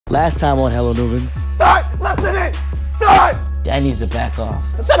Last time on Hello Newmans. Start listening! Start! Dad needs to back off.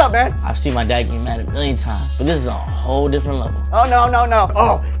 Shut up, man. I've seen my dad get mad a million times, but this is a whole different level. Oh, no. No,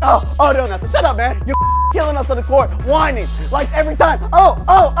 nothing. Shut up, man. You're killing us on the court, whining, like every time. Oh.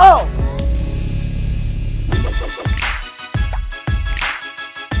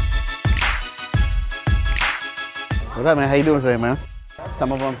 What up, man? How you doing today, man?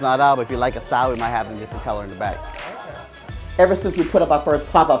 Some of them's not out, but if you like a style, we might have a different color in the back. Ever since we put up our first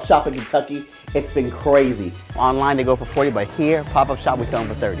pop-up shop in Kentucky, it's been crazy. Online, they go for 40, but here, pop-up shop, we sell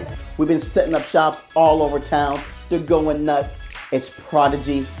them for 30. We've been setting up shops all over town. They're going nuts. It's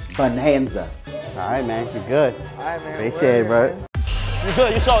Prodigy Bonanza. All right, man, you're good. All right, man. Appreciate it, bro. You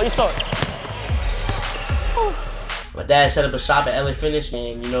good, you saw it. My dad set up a shop at LA Fitness,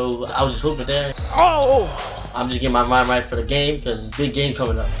 and you know, I was just hooping there. Oh! I'm just getting my mind right for the game, because it's a big game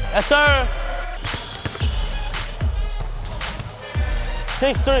coming up. Yes, sir!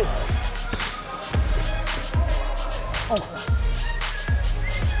 6-3. Oh.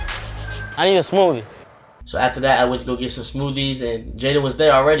 I need a smoothie. So after that, I went to go get some smoothies, and Jaden was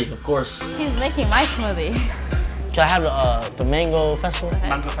there already, of course. He's making my smoothie. Can I have the mango festival?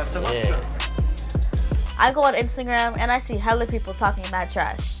 Mango festival? Yeah. I go on Instagram and I see hella people talking mad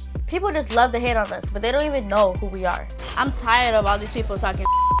trash. People just love to hate on us, but they don't even know who we are. I'm tired of all these people talking.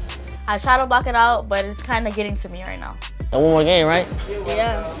 I try to block it out, but it's kind of getting to me right now. One more game, right?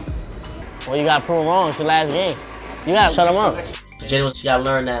 Yeah. Well, you gotta prove them wrong. It's the last game. You gotta shut them up. So Jaden, you gotta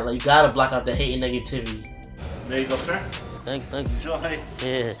learn that. Like, you gotta block out the hate and negativity. There you go, sir. Thank you. Enjoy.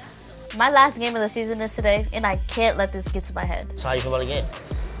 Yeah. My last game of the season is today, and I can't let this get to my head. So how you feel about the game?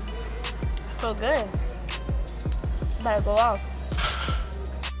 I feel good. Better go off.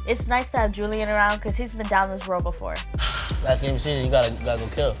 It's nice to have Julian around because he's been down this road before. Last game of the season, you gotta go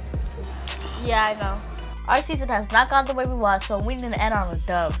kill. Yeah, I know. Our season has not gone the way we want, so we need to end on a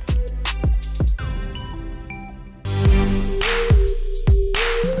dub.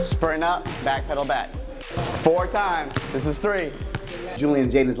 Spurting up, back pedal back. 4 times. This is 3. Julian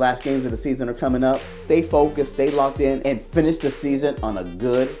and Jaden's last games of the season are coming up. Stay focused, stay locked in, and finish the season on a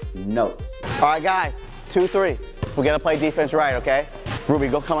good note. All right, guys, 2-3. We're gonna play defense right, okay? Ruby,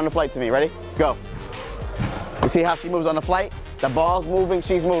 go come on the flight to me. Ready? Go. You see how she moves on the flight? The ball's moving,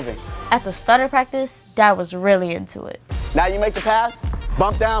 she's moving. At the starter practice, Dad was really into it. Now you make the pass,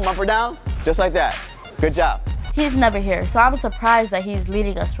 bump down, bumper down, just like that. Good job. He's never here, so I'm surprised that he's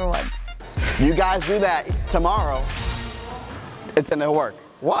leading us for once. You guys do that tomorrow, it's gonna work.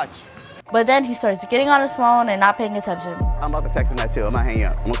 Watch. But then he starts getting on his phone and not paying attention. I'm about to text him that too. I'm not hanging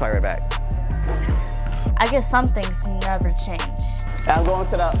up. I'm gonna call you right back. I guess some things never change. I'm going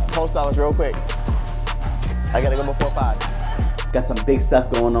to the post office real quick. I gotta go before 5. Got some big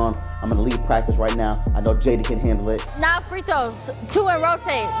stuff going on. I'm gonna leave practice right now. I know Jaden can handle it. Now free throws, 2 and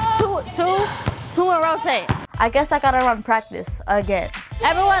rotate. 2 and rotate. I guess I gotta run practice again.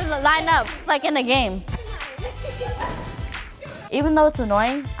 Everyone line up like in the game. Even though it's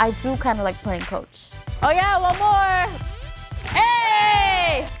annoying, I do kind of like playing coach. Oh yeah, one more.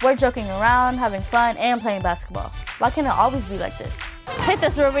 Hey! We're joking around, having fun, and playing basketball. Why can't it always be like this? Hit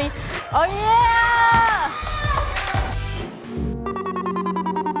this, Ruby. Oh yeah!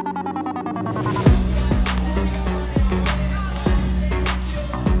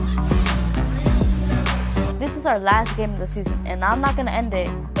 This is our last game of the season, and I'm not gonna end it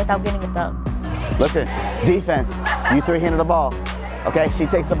without getting a dub. Listen, defense, you 3-handed the ball. Okay, she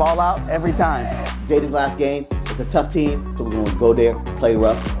takes the ball out every time. Jaden's last game, it's a tough team, so we're gonna go there, play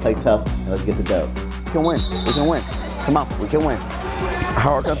rough, play tough, and let's get the dub. We can win, we can win. Come on, we can win.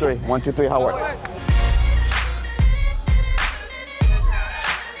 Hard work on 3, 1, 2, 3, hard work.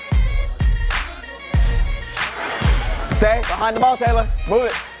 Stay behind the ball, Taylor, move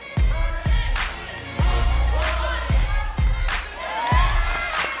it.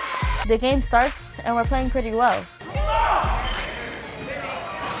 The game starts, and we're playing pretty well.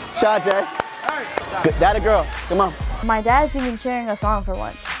 Shot, Jay. Good, that a girl, come on. My dad's even cheering us on for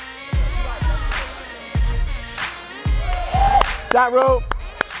once. Shot, Rube.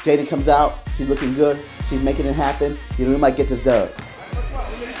 Jaden comes out, she's looking good, she's making it happen. You know, we might get this dub.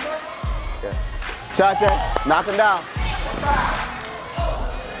 Okay. Shot, Jay, knock him down.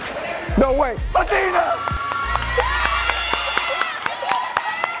 No way, Martina!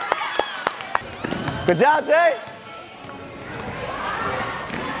 Good job, Jay.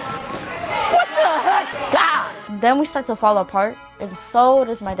 What the heck? God! Then we start to fall apart, and so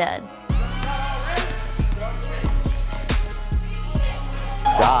does my dad.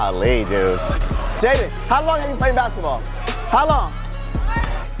 Golly, dude. Jaden, how long have you played basketball? How long?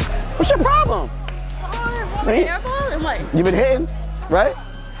 What's your problem? You've been hitting, right?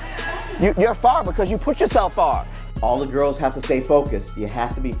 You're far because you put yourself far. All the girls have to stay focused. You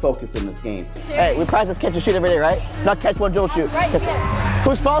have to be focused in this game. Hey, we practice catch and shoot every day, right? Not catch one, don't shoot.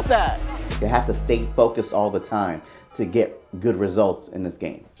 Whose fault's that? You have to stay focused all the time to get good results in this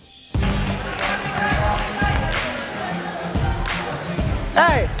game.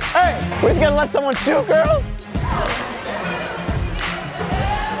 Hey, we're just gonna let someone shoot, girls?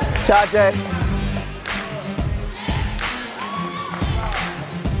 Shot, Jay.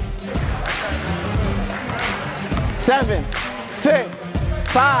 Seven, 6,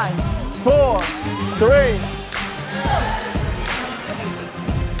 5, 4, 3.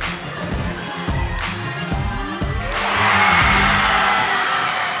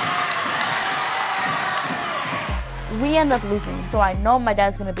 We end up losing, so I know my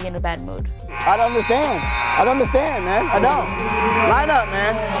dad's gonna be in a bad mood. I don't understand. I don't understand, man. I don't. Line up,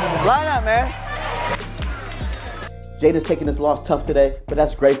 man. Line up, man. Jaden's taking this loss tough today, but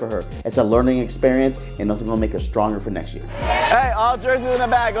that's great for her. It's a learning experience, and it's gonna make her stronger for next year. Hey, all jerseys in the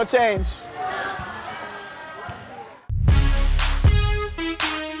bag. Go change.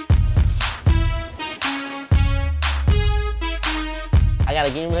 I got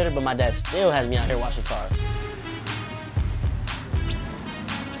a game later, but my dad still has me out here washing cars.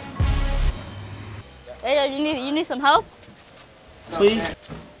 Hey, you need some help? Please.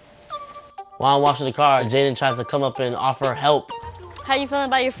 While I'm washing the car, Jaden tries to come up and offer help. How you feeling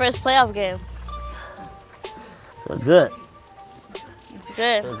about your first playoff game? Feel good. It's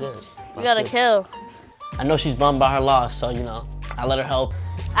good. Feel good. You got a kill. I know she's bummed by her loss, so, you know, I let her help.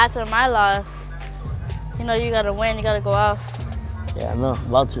 After my loss, you know you gotta win, you gotta go off. Yeah, I know,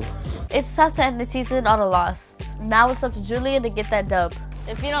 about to. It's tough to end the season on a loss. Now it's up to Julian to get that dub.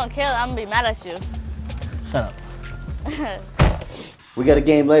 If you don't kill, I'm gonna be mad at you. Shut up. We got a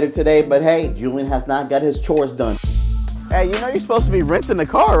game later today, but hey, Julian has not got his chores done. Hey, you know you're supposed to be rinsing the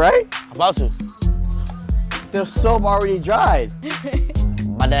car, right? About to. The soap already dried.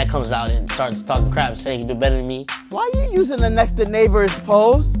 My dad comes out and starts talking crap, saying he can do better than me. Why are you using the next to neighbor's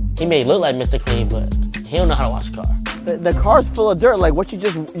pose? He may look like Mr. Clean, but he don't know how to wash a car. The car's full of dirt. Like, what, you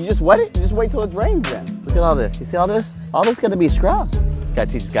just wet it? You just wait till it drains then. Look at all this. You see all this? All this gonna be scrubbed.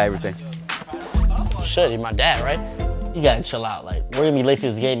 Gotta teach this guy everything. Should, he's my dad, right? You gotta chill out. Like, we're gonna be late for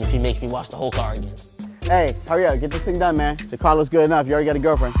this game if he makes me wash the whole car again. Hey, hurry up, get this thing done, man. The car looks good enough. You already got a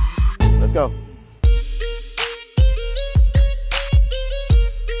girlfriend. Let's go.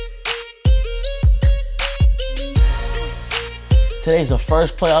 Today's the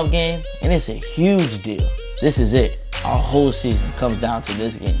first playoff game, and it's a huge deal. This is it. Our whole season comes down to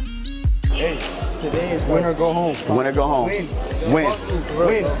this game. Hey, today is win or go home. Win or go home. Win. Win.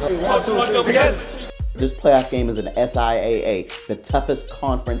 1, 2, 3, together. This playoff game is an SIAA, the toughest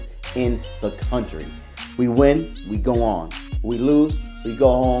conference in the country. We win, we go on. We lose, we go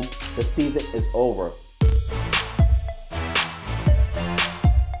home. The season is over.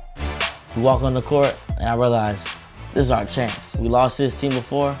 We walk on the court, and I realize this is our chance. We lost to this team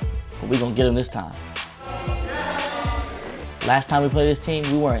before, but we're gonna get them this time. Last time we played this team,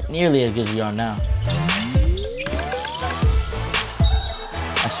 we weren't nearly as good as we are now.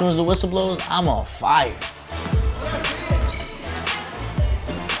 As soon as the whistle blows, I'm on fire.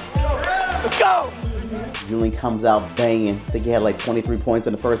 Let's go! Julian comes out banging. I think he had like 23 points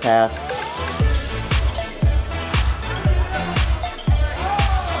in the first half.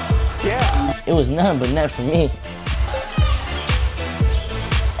 Yeah. It was nothing but net for me.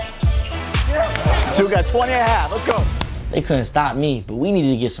 Dude got 20 and a half. Let's go. They couldn't stop me, but we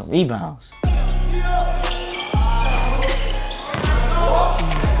needed to get some rebounds.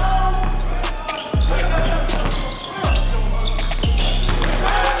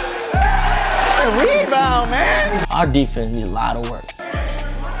 Rebound, man. Our defense needs a lot of work.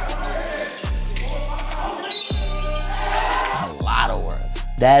 A lot of work.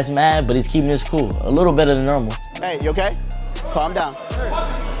 Dad's mad, but he's keeping his cool. A little better than normal. Hey, you okay? Calm down.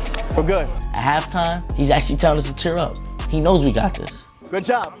 We're good. At halftime, he's actually telling us to cheer up. He knows we got this. Good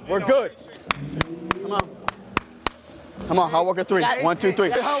job. We're good. Come on. Come on, hard work at 3. 1, 2, 3.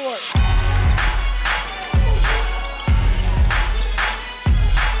 Hard work.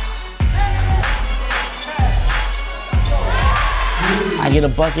 I get a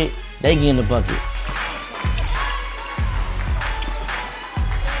bucket, they get in the bucket.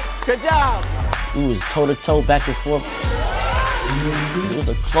 Good job. We was toe-to-toe, back and forth. It was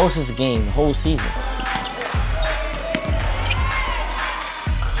the closest game the whole season.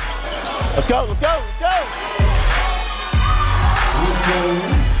 Let's go, let's go, let's go.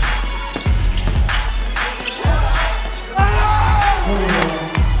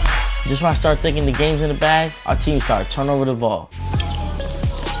 Just when I started thinking the game's in the bag, our team started turning over the ball.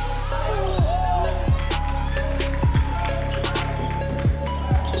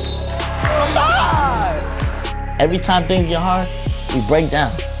 Every time things get hard, we break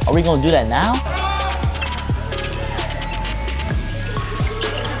down. Are we gonna do that now?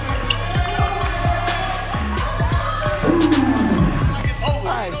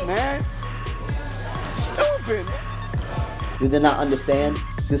 Nice, man. Stupid. Do they not understand?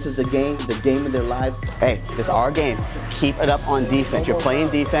 This is the game of their lives. Hey, it's our game. Keep it up on defense. You're playing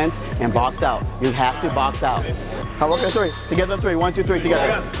defense and box out. You have to box out. How about a three? Together, three. 1, 2, 3,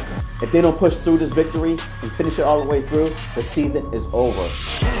 together. If they don't push through this victory and finish it all the way through, the season is over.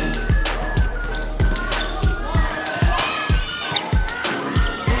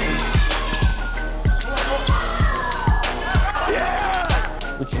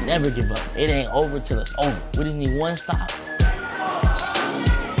 Yeah! We can never give up. It ain't over till it's over. We just need one stop.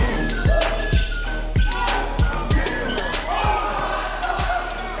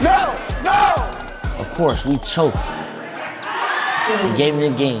 No! No! Of course, we choked. We gave it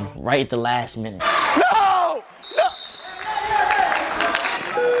a game right at the last minute. No! No!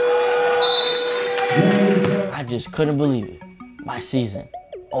 I just couldn't believe it. My season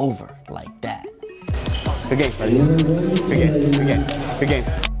over like that. Good game, buddy. Good game. Good game. Good game.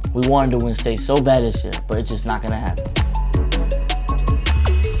 We wanted to win state so bad this year, but it's just not gonna happen.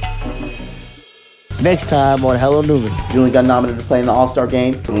 Next time on Hello NEWMANS. Julian got nominated to play in the All-Star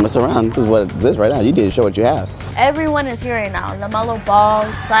game. Don't mess around. This is what it is right now. You need to show what you have. Everyone is here right now. LaMelo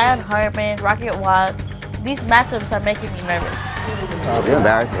Ball, Zion Hartman, Rocket Watts. These matchups are making me nervous. You're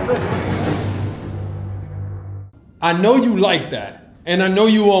embarrassing. I know you like that, and I know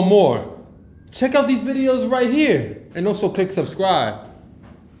you want more. Check out these videos right here, and also click subscribe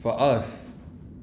for us.